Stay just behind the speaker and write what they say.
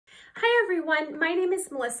everyone, my name is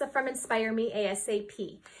Melissa from Inspire Me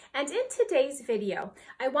ASAP, and in today's video,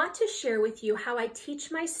 I want to share with you how I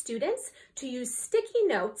teach my students to use sticky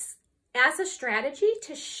notes as a strategy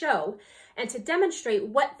to show and to demonstrate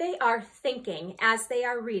what they are thinking as they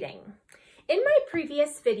are reading. In my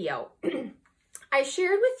previous video, I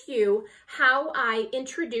shared with you how I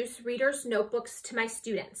introduce readers' notebooks to my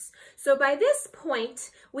students. So by this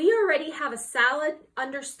point, we already have a solid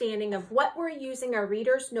understanding of what we're using our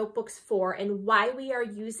readers' notebooks for and why we are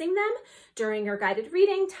using them during our guided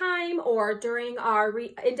reading time or during our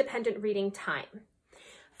independent reading time.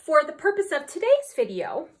 For the purpose of today's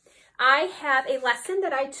video, I have a lesson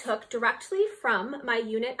that I took directly from my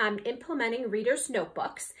unit on implementing readers'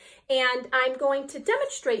 notebooks, and I'm going to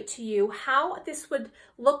demonstrate to you how this would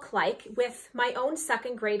look like with my own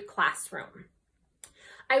second grade classroom.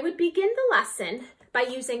 I would begin the lesson by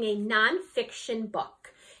using a nonfiction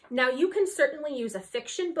book. Now, you can certainly use a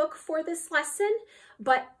fiction book for this lesson,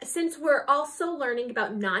 but since we're also learning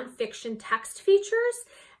about nonfiction text features,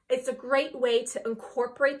 it's a great way to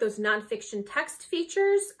incorporate those nonfiction text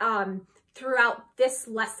features throughout this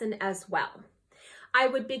lesson as well. I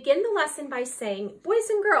would begin the lesson by saying, boys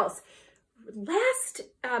and girls, last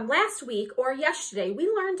week or yesterday, we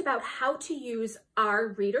learned about how to use our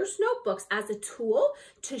readers' notebooks as a tool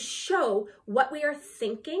to show what we are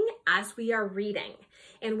thinking as we are reading.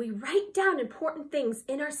 And we write down important things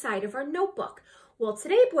in our side of our notebook. Well,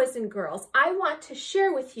 today, boys and girls, I want to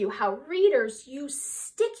share with you how readers use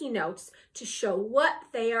sticky notes to show what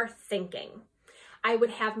they are thinking. I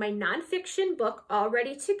would have my nonfiction book all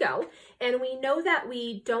ready to go, and we know that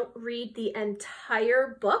we don't read the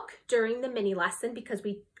entire book during the mini lesson because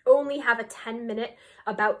we only have a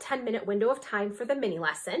about 10 minute window of time for the mini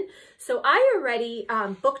lesson. So I already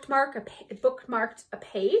bookmarked a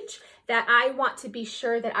page that I want to be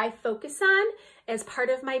sure that I focus on as part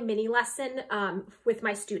of my mini lesson with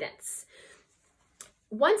my students.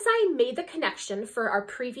 Once I made the connection for our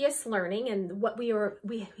previous learning and what we've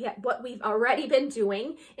already been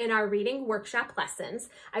doing in our reading workshop lessons,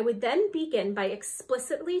 I would then begin by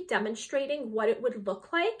explicitly demonstrating what it would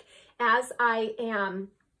look like as I am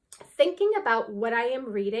thinking about what I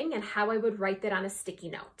am reading and how I would write that on a sticky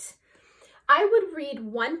note. I would read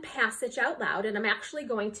one passage out loud, and I'm actually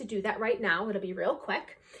going to do that right now. It'll be real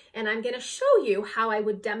quick, and I'm going to show you how I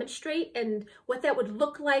would demonstrate and what that would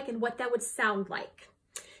look like and what that would sound like.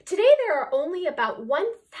 Today, there are only about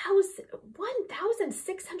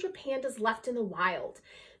 1,600 pandas left in the wild.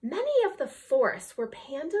 Many of the forests where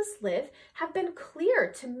pandas live have been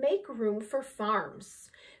cleared to make room for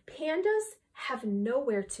farms. Pandas have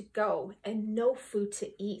nowhere to go and no food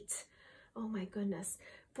to eat. Oh my goodness.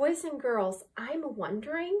 Boys and girls, I'm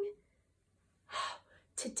wondering,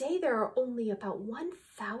 today there are only about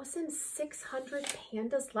 1,600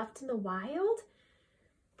 pandas left in the wild?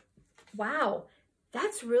 Wow,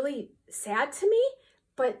 that's really sad to me,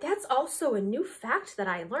 but that's also a new fact that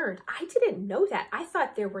I learned. I didn't know that. I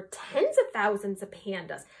thought there were tens of thousands of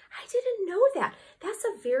pandas. I didn't know that. That's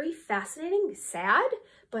a very fascinating, sad,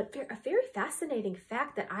 but a very fascinating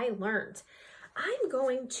fact that I learned. I'm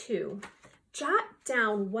going to jot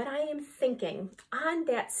down what I am thinking on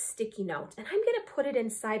that sticky note, and I'm going to put it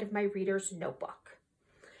inside of my reader's notebook.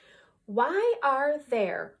 Why are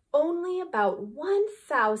there only about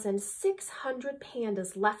 1,600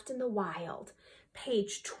 pandas left in the wild?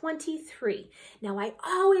 Page 23. Now, I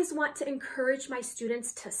always want to encourage my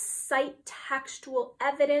students to cite textual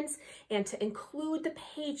evidence and to include the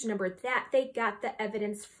page number that they got the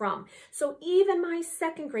evidence from. So even my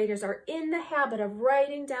second graders are in the habit of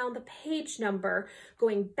writing down the page number,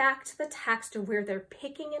 going back to the text or where they're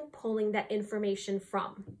picking and pulling that information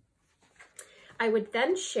from. I would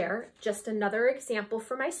then share just another example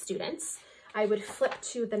for my students. I would flip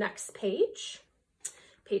to the next page,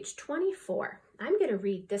 page 24. I'm going to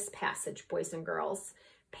read this passage, boys and girls.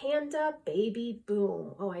 Panda, baby,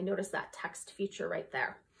 boom. Oh, I noticed that text feature right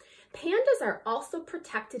there. Pandas are also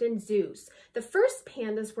protected in zoos. The first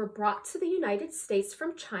pandas were brought to the United States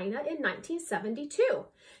from China in 1972.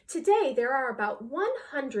 Today, there are about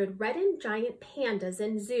 100 red and giant pandas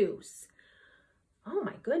in zoos. Oh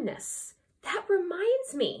my goodness. That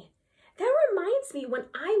reminds me when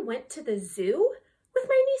I went to the zoo with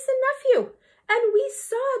my niece and nephew, and we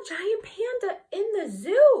saw a giant panda in the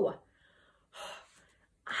zoo.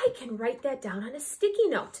 I can write that down on a sticky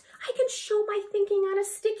note. I can show my thinking on a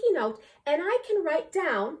sticky note, and I can write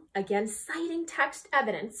down, again, citing text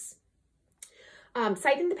evidence,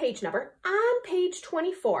 citing the page number, on page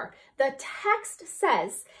 24. The text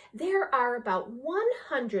says there are about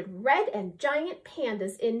 100 red and giant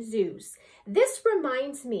pandas in zoos. This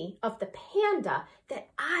reminds me of the panda that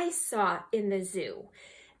I saw in the zoo.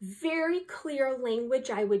 Very clear language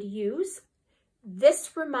I would use.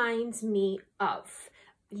 This reminds me of.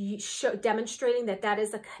 Demonstrating that that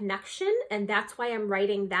is a connection, and that's why I'm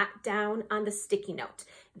writing that down on the sticky note.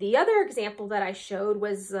 The other example that I showed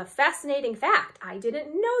was a fascinating fact. I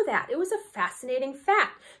didn't know that. It was a fascinating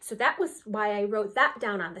fact. So that was why I wrote that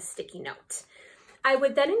down on the sticky note. I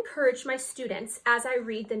would then encourage my students as I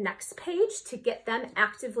read the next page to get them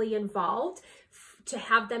actively involved, to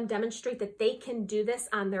have them demonstrate that they can do this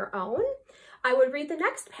on their own. I would read the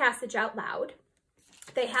next passage out loud.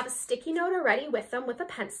 They have a sticky note already with them with a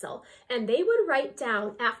pencil, and they would write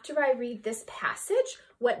down after I read this passage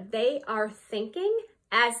what they are thinking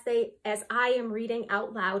as I am reading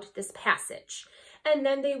out loud this passage. And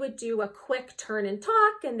then they would do a quick turn and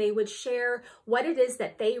talk, and they would share what it is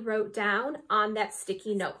that they wrote down on that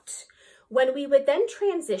sticky note. When we would then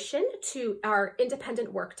transition to our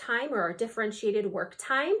independent work time or our differentiated work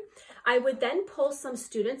time, I would then pull some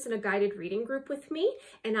students in a guided reading group with me,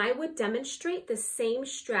 and I would demonstrate the same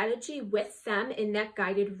strategy with them in that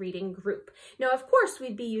guided reading group. Now, of course,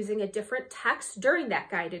 we'd be using a different text during that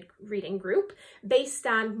guided reading group based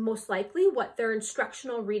on most likely what their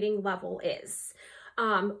instructional reading level is.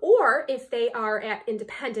 Or if they are at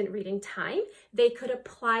independent reading time, they could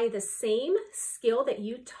apply the same skill that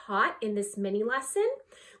you taught in this mini lesson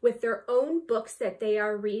with their own books that they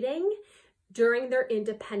are reading during their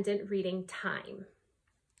independent reading time.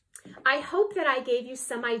 I hope that I gave you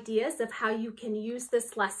some ideas of how you can use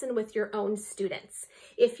this lesson with your own students.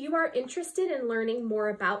 If you are interested in learning more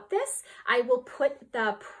about this, I will put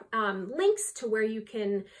the links to where you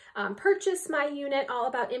can purchase my unit all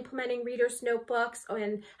about implementing readers' notebooks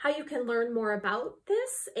and how you can learn more about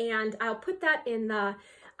this. And I'll put that in the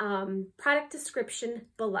product description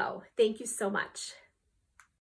below. Thank you so much.